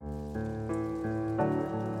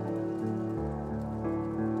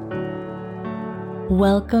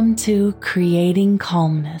Welcome to Creating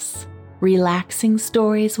Calmness, Relaxing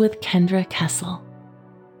Stories with Kendra Kessel.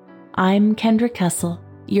 I'm Kendra Kessel,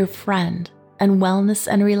 your friend and wellness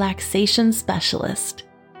and relaxation specialist,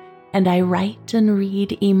 and I write and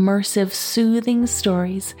read immersive, soothing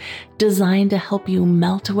stories designed to help you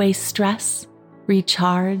melt away stress,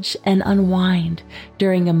 recharge, and unwind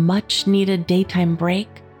during a much-needed daytime break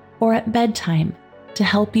or at bedtime to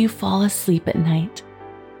help you fall asleep at night.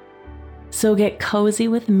 So get cozy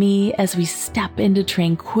with me as we step into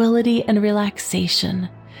tranquility and relaxation.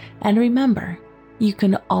 And remember, you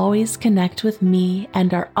can always connect with me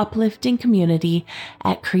and our uplifting community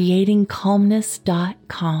at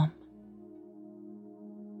creatingcalmness.com.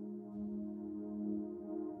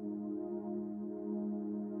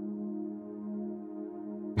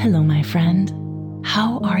 Hello, my friend.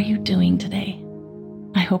 How are you doing today?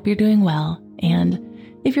 I hope you're doing well, and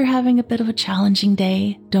if you're having a bit of a challenging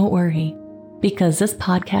day, don't worry, because this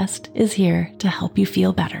podcast is here to help you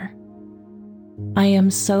feel better. I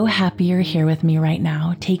am so happy you're here with me right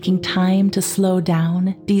now, taking time to slow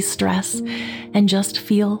down, de-stress, and just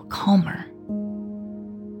feel calmer.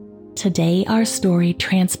 Today, our story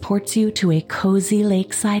transports you to a cozy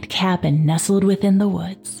lakeside cabin nestled within the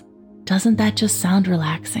woods. Doesn't that just sound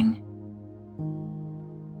relaxing?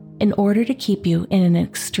 In order to keep you in an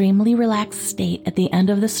extremely relaxed state at the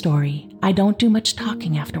end of the story, I don't do much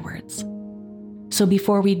talking afterwards. So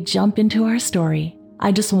before we jump into our story,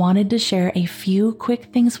 I just wanted to share a few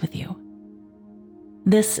quick things with you.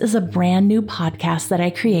 This is a brand new podcast that I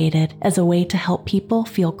created as a way to help people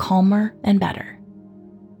feel calmer and better.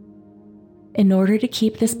 In order to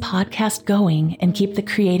keep this podcast going and keep the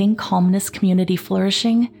Creating Calmness community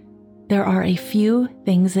flourishing, there are a few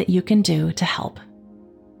things that you can do to help.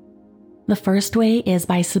 The first way is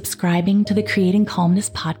by subscribing to the Creating Calmness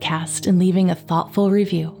podcast and leaving a thoughtful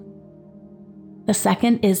review. The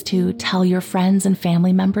second is to tell your friends and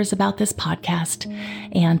family members about this podcast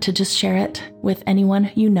and to just share it with anyone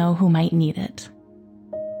you know who might need it.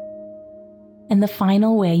 And the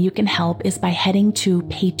final way you can help is by heading to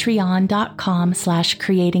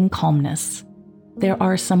patreon.com/creatingcalmness. There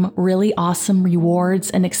are some really awesome rewards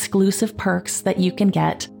and exclusive perks that you can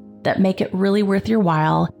get that make it really worth your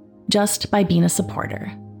while just by being a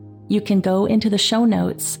supporter. You can go into the show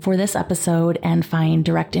notes for this episode and find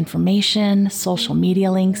direct information, social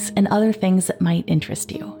media links, and other things that might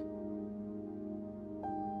interest you.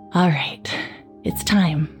 All right, it's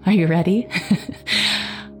time. Are you ready?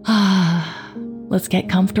 Let's get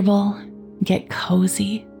comfortable, get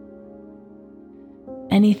cozy.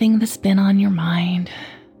 Anything that's been on your mind,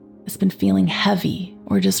 that's been feeling heavy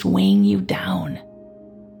or just weighing you down,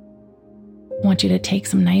 I want you to take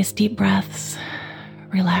some nice deep breaths,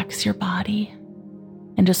 relax your body,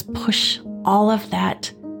 and just push all of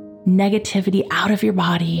that negativity out of your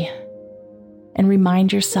body and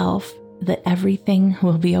remind yourself that everything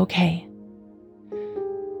will be okay.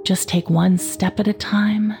 Just take one step at a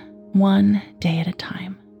time, one day at a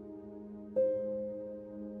time.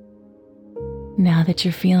 Now that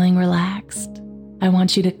you're feeling relaxed, I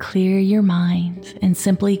want you to clear your mind and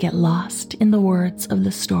simply get lost in the words of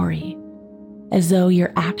the story, as though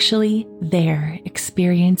you're actually there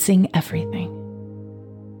experiencing everything.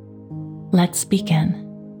 Let's begin.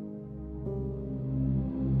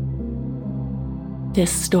 This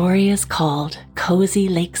story is called Cozy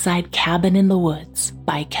Lakeside Cabin in the Woods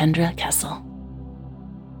by Kendra Kessel.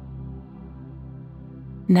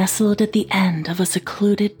 Nestled at the end of a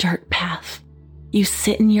secluded dirt path, you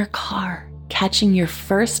sit in your car, catching your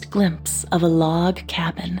first glimpse of a log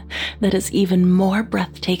cabin that is even more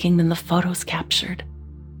breathtaking than the photos captured.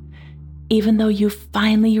 Even though you've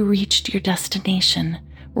finally reached your destination,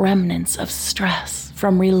 remnants of stress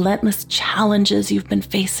from relentless challenges you've been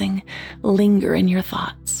facing linger in your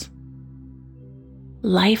thoughts.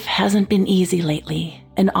 Life hasn't been easy lately,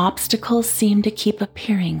 and obstacles seem to keep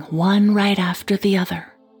appearing one right after the other.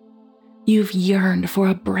 You've yearned for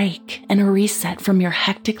a break and a reset from your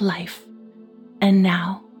hectic life. And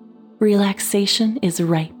now, relaxation is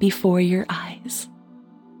right before your eyes.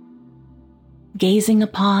 Gazing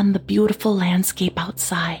upon the beautiful landscape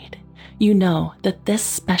outside, you know that this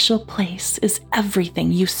special place is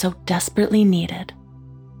everything you so desperately needed.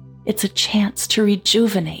 It's a chance to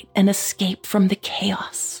rejuvenate and escape from the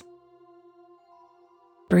chaos.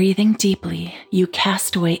 Breathing deeply, you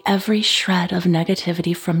cast away every shred of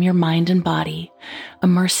negativity from your mind and body,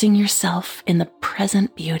 immersing yourself in the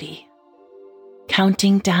present beauty.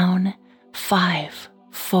 Counting down 5,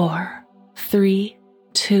 4, 3,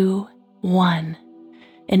 2, 1.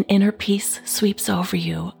 An inner peace sweeps over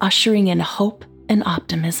you, ushering in hope and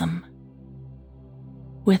optimism.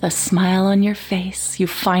 With a smile on your face, you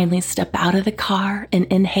finally step out of the car and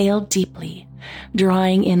inhale deeply,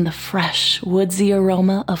 drawing in the fresh, woodsy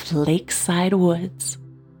aroma of Lakeside woods.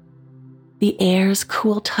 The air's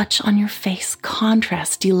cool touch on your face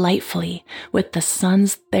contrasts delightfully with the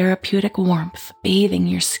sun's therapeutic warmth bathing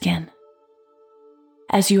your skin.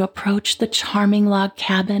 As you approach the charming log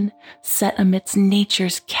cabin set amidst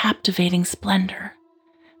nature's captivating splendor,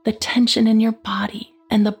 the tension in your body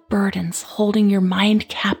and the burdens holding your mind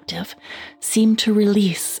captive seem to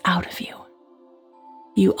release out of you.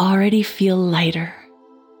 You already feel lighter.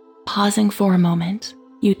 Pausing for a moment,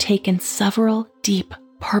 you take in several deep,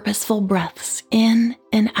 purposeful breaths in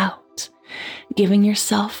and out, giving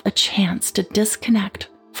yourself a chance to disconnect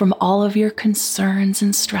from all of your concerns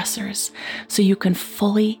and stressors so you can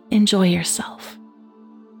fully enjoy yourself.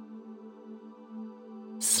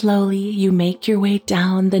 Slowly, you make your way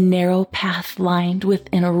down the narrow path lined with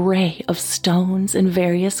an array of stones and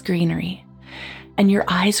various greenery, and your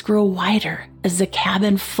eyes grow wider as the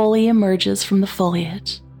cabin fully emerges from the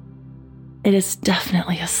foliage. It is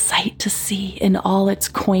definitely a sight to see in all its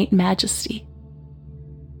quaint majesty.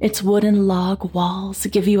 Its wooden log walls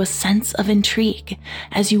give you a sense of intrigue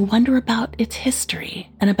as you wonder about its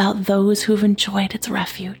history and about those who've enjoyed its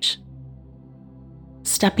refuge.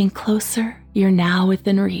 Stepping closer, you're now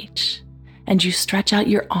within reach, and you stretch out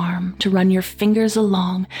your arm to run your fingers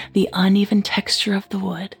along the uneven texture of the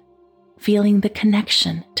wood, feeling the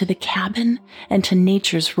connection to the cabin and to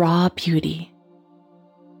nature's raw beauty.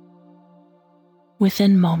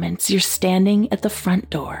 Within moments, you're standing at the front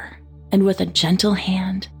door, and with a gentle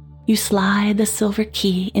hand, you slide the silver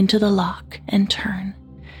key into the lock and turn,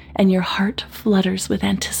 and your heart flutters with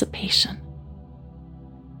anticipation.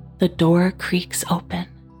 The door creaks open,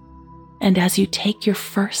 and as you take your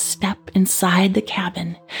first step inside the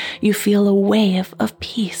cabin, you feel a wave of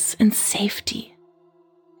peace and safety.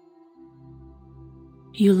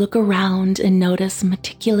 You look around and notice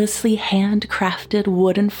meticulously handcrafted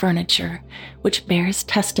wooden furniture, which bears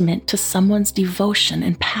testament to someone's devotion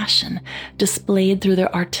and passion displayed through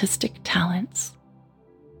their artistic talents.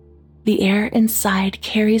 The air inside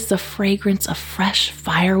carries the fragrance of fresh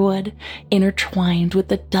firewood, intertwined with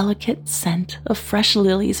the delicate scent of fresh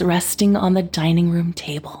lilies resting on the dining room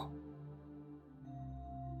table.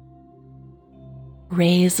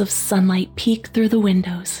 Rays of sunlight peek through the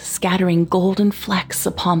windows, scattering golden flecks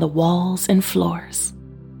upon the walls and floors.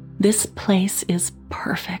 This place is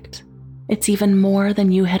perfect. It's even more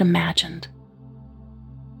than you had imagined.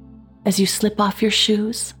 As you slip off your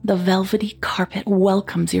shoes, the velvety carpet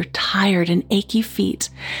welcomes your tired and achy feet,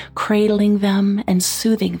 cradling them and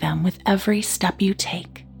soothing them with every step you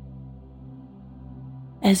take.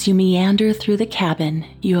 As you meander through the cabin,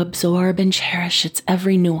 you absorb and cherish its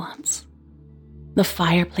every nuance. The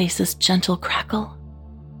fireplace's gentle crackle,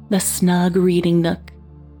 the snug reading nook,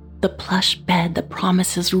 the plush bed that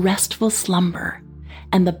promises restful slumber,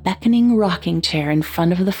 and the beckoning rocking chair in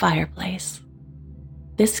front of the fireplace.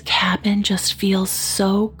 This cabin just feels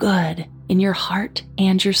so good in your heart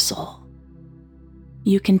and your soul.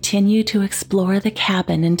 You continue to explore the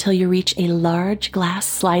cabin until you reach a large glass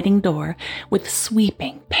sliding door with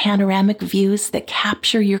sweeping panoramic views that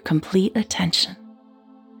capture your complete attention.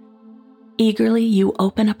 Eagerly, you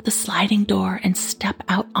open up the sliding door and step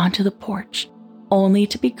out onto the porch, only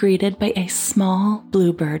to be greeted by a small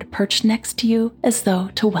bluebird perched next to you as though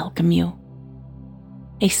to welcome you.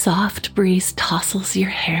 A soft breeze tousles your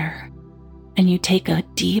hair, and you take a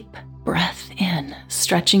deep breath in,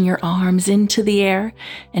 stretching your arms into the air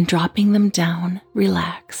and dropping them down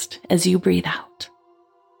relaxed as you breathe out.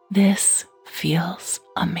 This feels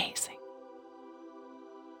amazing.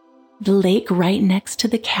 The lake right next to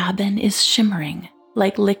the cabin is shimmering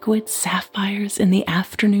like liquid sapphires in the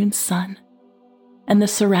afternoon sun, and the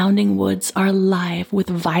surrounding woods are alive with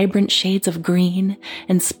vibrant shades of green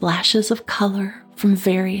and splashes of color from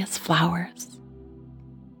various flowers.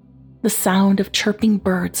 The sound of chirping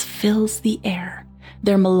birds fills the air,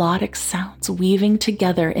 their melodic sounds weaving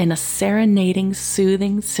together in a serenading,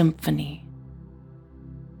 soothing symphony.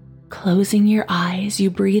 Closing your eyes, you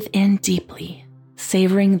breathe in deeply,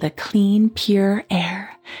 savoring the clean, pure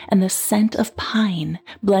air and the scent of pine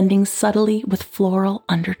blending subtly with floral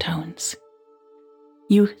undertones.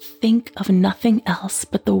 You think of nothing else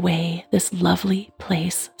but the way this lovely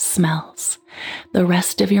place smells. The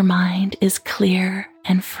rest of your mind is clear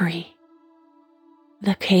and free.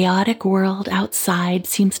 The chaotic world outside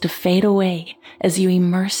seems to fade away as you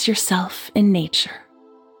immerse yourself in nature.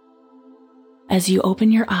 As you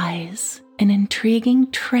open your eyes, an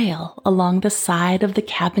intriguing trail along the side of the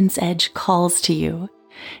cabin's edge calls to you,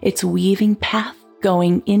 its weaving path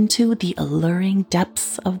going into the alluring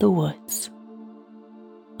depths of the woods.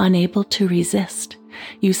 Unable to resist,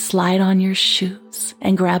 you slide on your shoes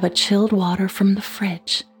and grab a chilled water from the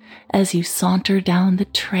fridge as you saunter down the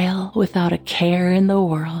trail without a care in the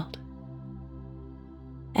world.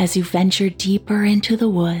 As you venture deeper into the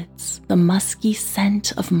woods, the musky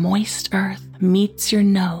scent of moist earth meets your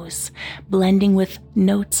nose, blending with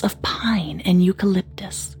notes of pine and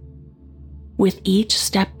eucalyptus. With each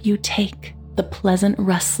step you take, the pleasant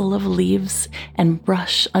rustle of leaves and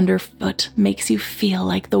brush underfoot makes you feel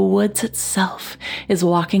like the woods itself is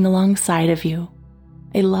walking alongside of you,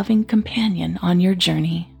 a loving companion on your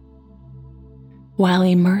journey. While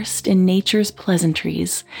immersed in nature's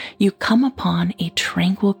pleasantries, you come upon a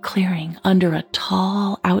tranquil clearing under a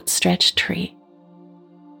tall, outstretched tree.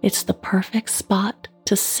 It's the perfect spot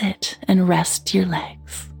to sit and rest your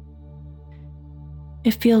legs.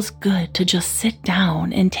 It feels good to just sit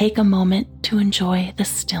down and take a moment to enjoy the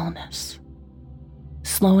stillness,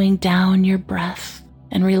 slowing down your breath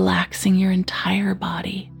and relaxing your entire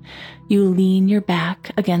body. You lean your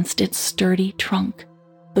back against its sturdy trunk,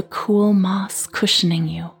 the cool moss cushioning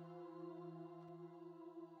you.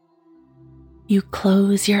 You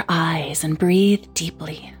close your eyes and breathe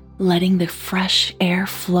deeply, letting the fresh air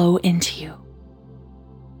flow into you.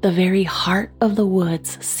 The very heart of the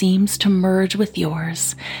woods seems to merge with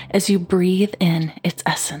yours as you breathe in its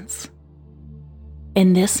essence.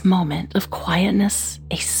 In this moment of quietness,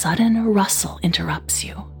 a sudden rustle interrupts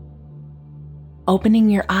you. Opening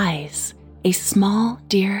your eyes, a small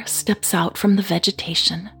deer steps out from the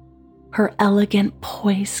vegetation, her elegant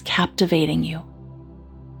poise captivating you.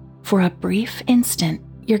 For a brief instant,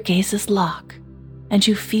 your gazes lock, and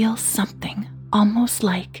you feel something almost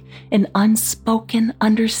like an unspoken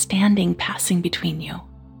understanding passing between you.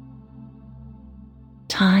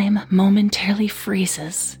 Time momentarily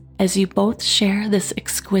freezes as you both share this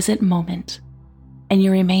exquisite moment, and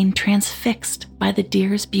you remain transfixed by the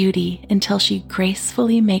deer's beauty until she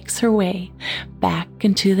gracefully makes her way back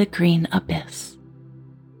into the green abyss.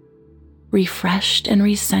 Refreshed and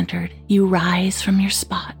recentered, you rise from your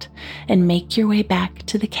spot and make your way back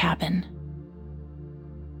to the cabin.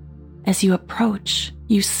 As you approach,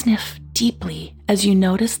 you sniff deeply as you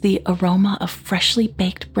notice the aroma of freshly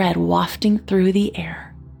baked bread wafting through the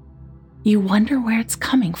air. You wonder where it's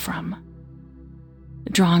coming from.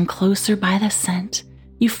 Drawn closer by the scent,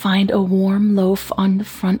 you find a warm loaf on the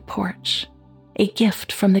front porch, a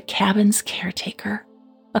gift from the cabin's caretaker,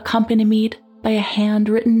 accompanied by a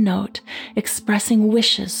handwritten note expressing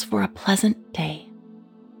wishes for a pleasant day.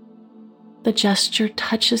 The gesture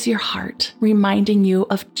touches your heart, reminding you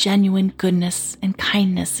of genuine goodness and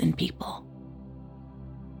kindness in people.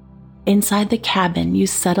 Inside the cabin, you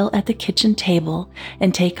settle at the kitchen table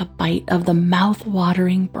and take a bite of the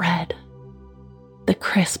mouth-watering bread. The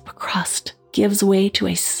crisp crust gives way to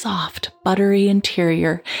a soft, buttery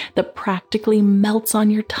interior that practically melts on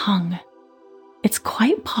your tongue. It's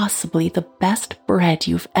quite possibly the best bread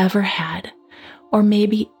you've ever had, or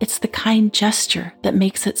maybe it's the kind gesture that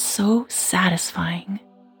makes it so satisfying.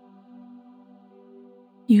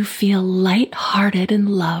 You feel light-hearted and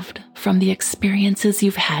loved from the experiences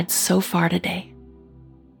you've had so far today.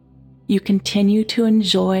 You continue to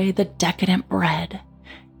enjoy the decadent bread,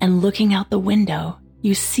 and looking out the window,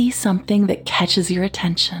 you see something that catches your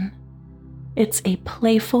attention. It's a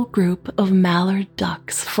playful group of mallard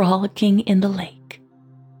ducks frolicking in the lake.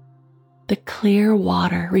 The clear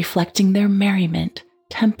water reflecting their merriment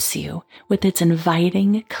tempts you with its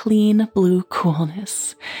inviting, clean blue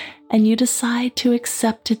coolness, and you decide to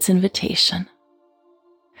accept its invitation.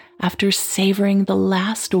 After savoring the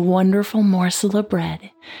last wonderful morsel of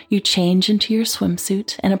bread, you change into your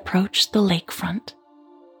swimsuit and approach the lakefront.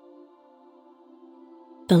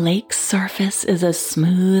 The lake's surface is as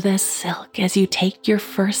smooth as silk as you take your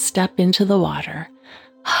first step into the water.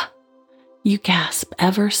 You gasp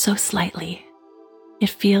ever so slightly. It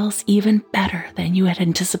feels even better than you had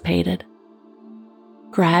anticipated.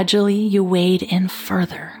 Gradually, you wade in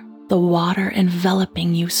further, the water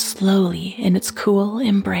enveloping you slowly in its cool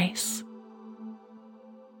embrace.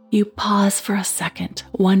 You pause for a second,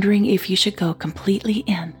 wondering if you should go completely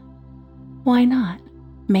in. Why not?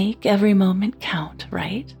 Make every moment count,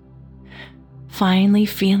 right? Finally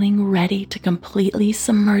feeling ready to completely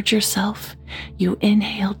submerge yourself, you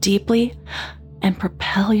inhale deeply and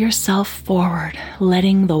propel yourself forward,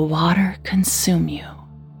 letting the water consume you.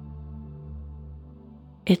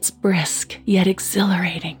 It's brisk yet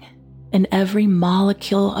exhilarating, and every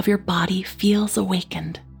molecule of your body feels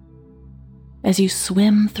awakened. As you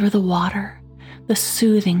swim through the water, the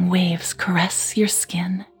soothing waves caress your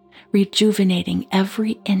skin, rejuvenating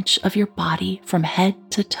every inch of your body from head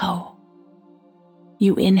to toe.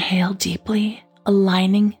 You inhale deeply,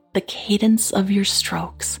 aligning the cadence of your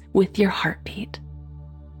strokes with your heartbeat.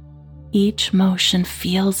 Each motion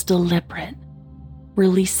feels deliberate,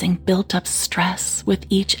 releasing built-up stress with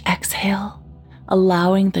each exhale,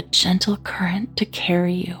 allowing the gentle current to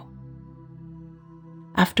carry you.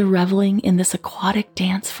 After reveling in this aquatic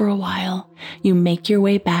dance for a while, you make your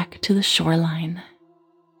way back to the shoreline.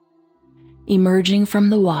 Emerging from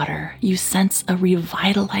the water, you sense a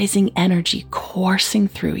revitalizing energy coursing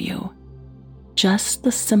through you. Just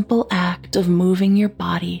the simple act of moving your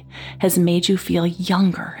body has made you feel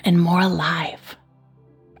younger and more alive.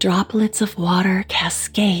 Droplets of water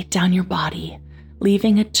cascade down your body,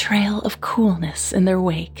 leaving a trail of coolness in their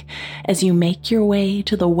wake as you make your way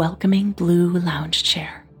to the welcoming blue lounge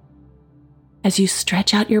chair. As you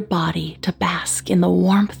stretch out your body to bask in the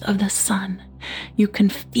warmth of the sun, you can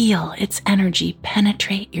feel its energy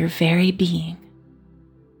penetrate your very being.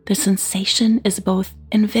 The sensation is both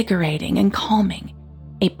invigorating and calming,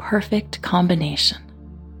 a perfect combination.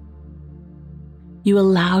 You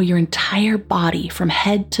allow your entire body from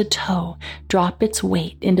head to toe drop its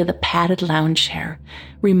weight into the padded lounge chair,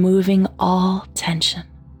 removing all tension.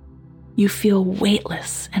 You feel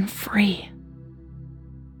weightless and free.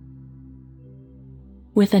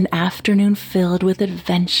 With an afternoon filled with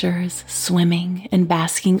adventures, swimming, and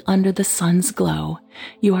basking under the sun's glow,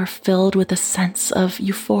 you are filled with a sense of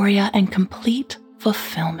euphoria and complete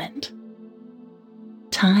fulfillment.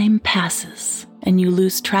 Time passes, and you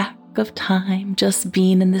lose track of time just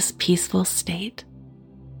being in this peaceful state.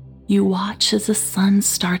 You watch as the sun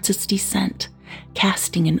starts its descent,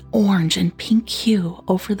 casting an orange and pink hue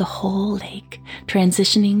over the whole lake,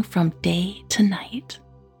 transitioning from day to night.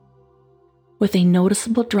 With a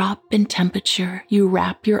noticeable drop in temperature, you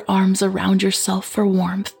wrap your arms around yourself for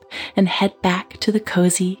warmth and head back to the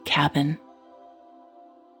cozy cabin.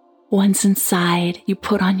 Once inside, you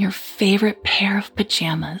put on your favorite pair of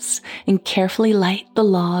pajamas and carefully light the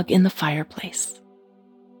log in the fireplace.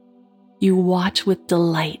 You watch with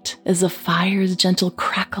delight as the fire's gentle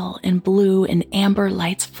crackle and blue and amber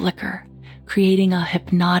lights flicker, creating a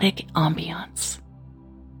hypnotic ambiance.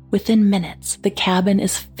 Within minutes, the cabin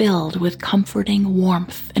is filled with comforting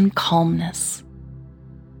warmth and calmness.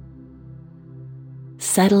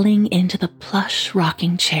 Settling into the plush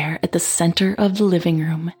rocking chair at the center of the living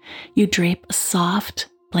room, you drape a soft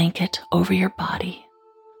blanket over your body,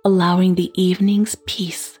 allowing the evening's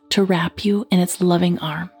peace to wrap you in its loving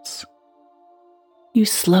arms. You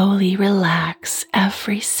slowly relax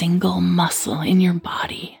every single muscle in your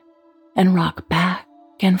body and rock back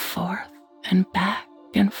and forth and back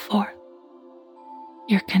and forth.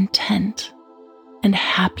 You're content and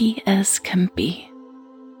happy as can be.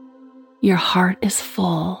 Your heart is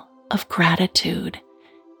full of gratitude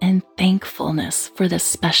and thankfulness for this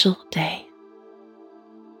special day.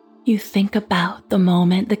 You think about the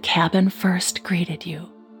moment the cabin first greeted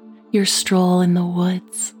you, your stroll in the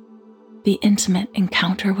woods, the intimate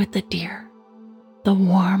encounter with the deer, the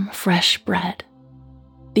warm, fresh bread,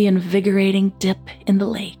 the invigorating dip in the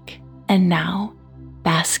lake, and now,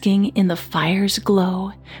 basking in the fire's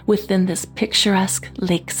glow within this picturesque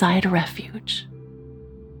lakeside refuge.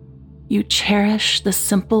 You cherish the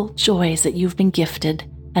simple joys that you've been gifted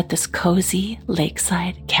at this cozy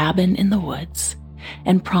lakeside cabin in the woods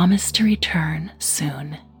and promise to return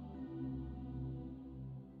soon.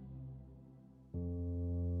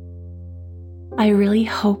 I really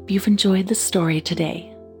hope you've enjoyed the story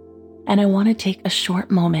today, and I want to take a short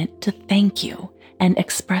moment to thank you and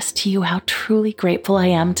express to you how truly grateful I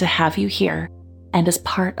am to have you here and as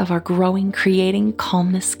part of our growing Creating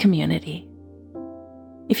Calmness community.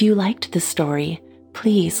 If you liked this story,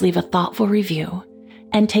 please leave a thoughtful review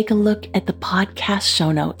and take a look at the podcast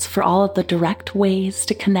show notes for all of the direct ways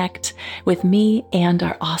to connect with me and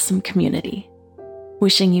our awesome community.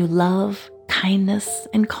 Wishing you love, kindness,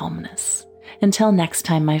 and calmness. Until next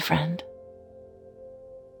time, my friend.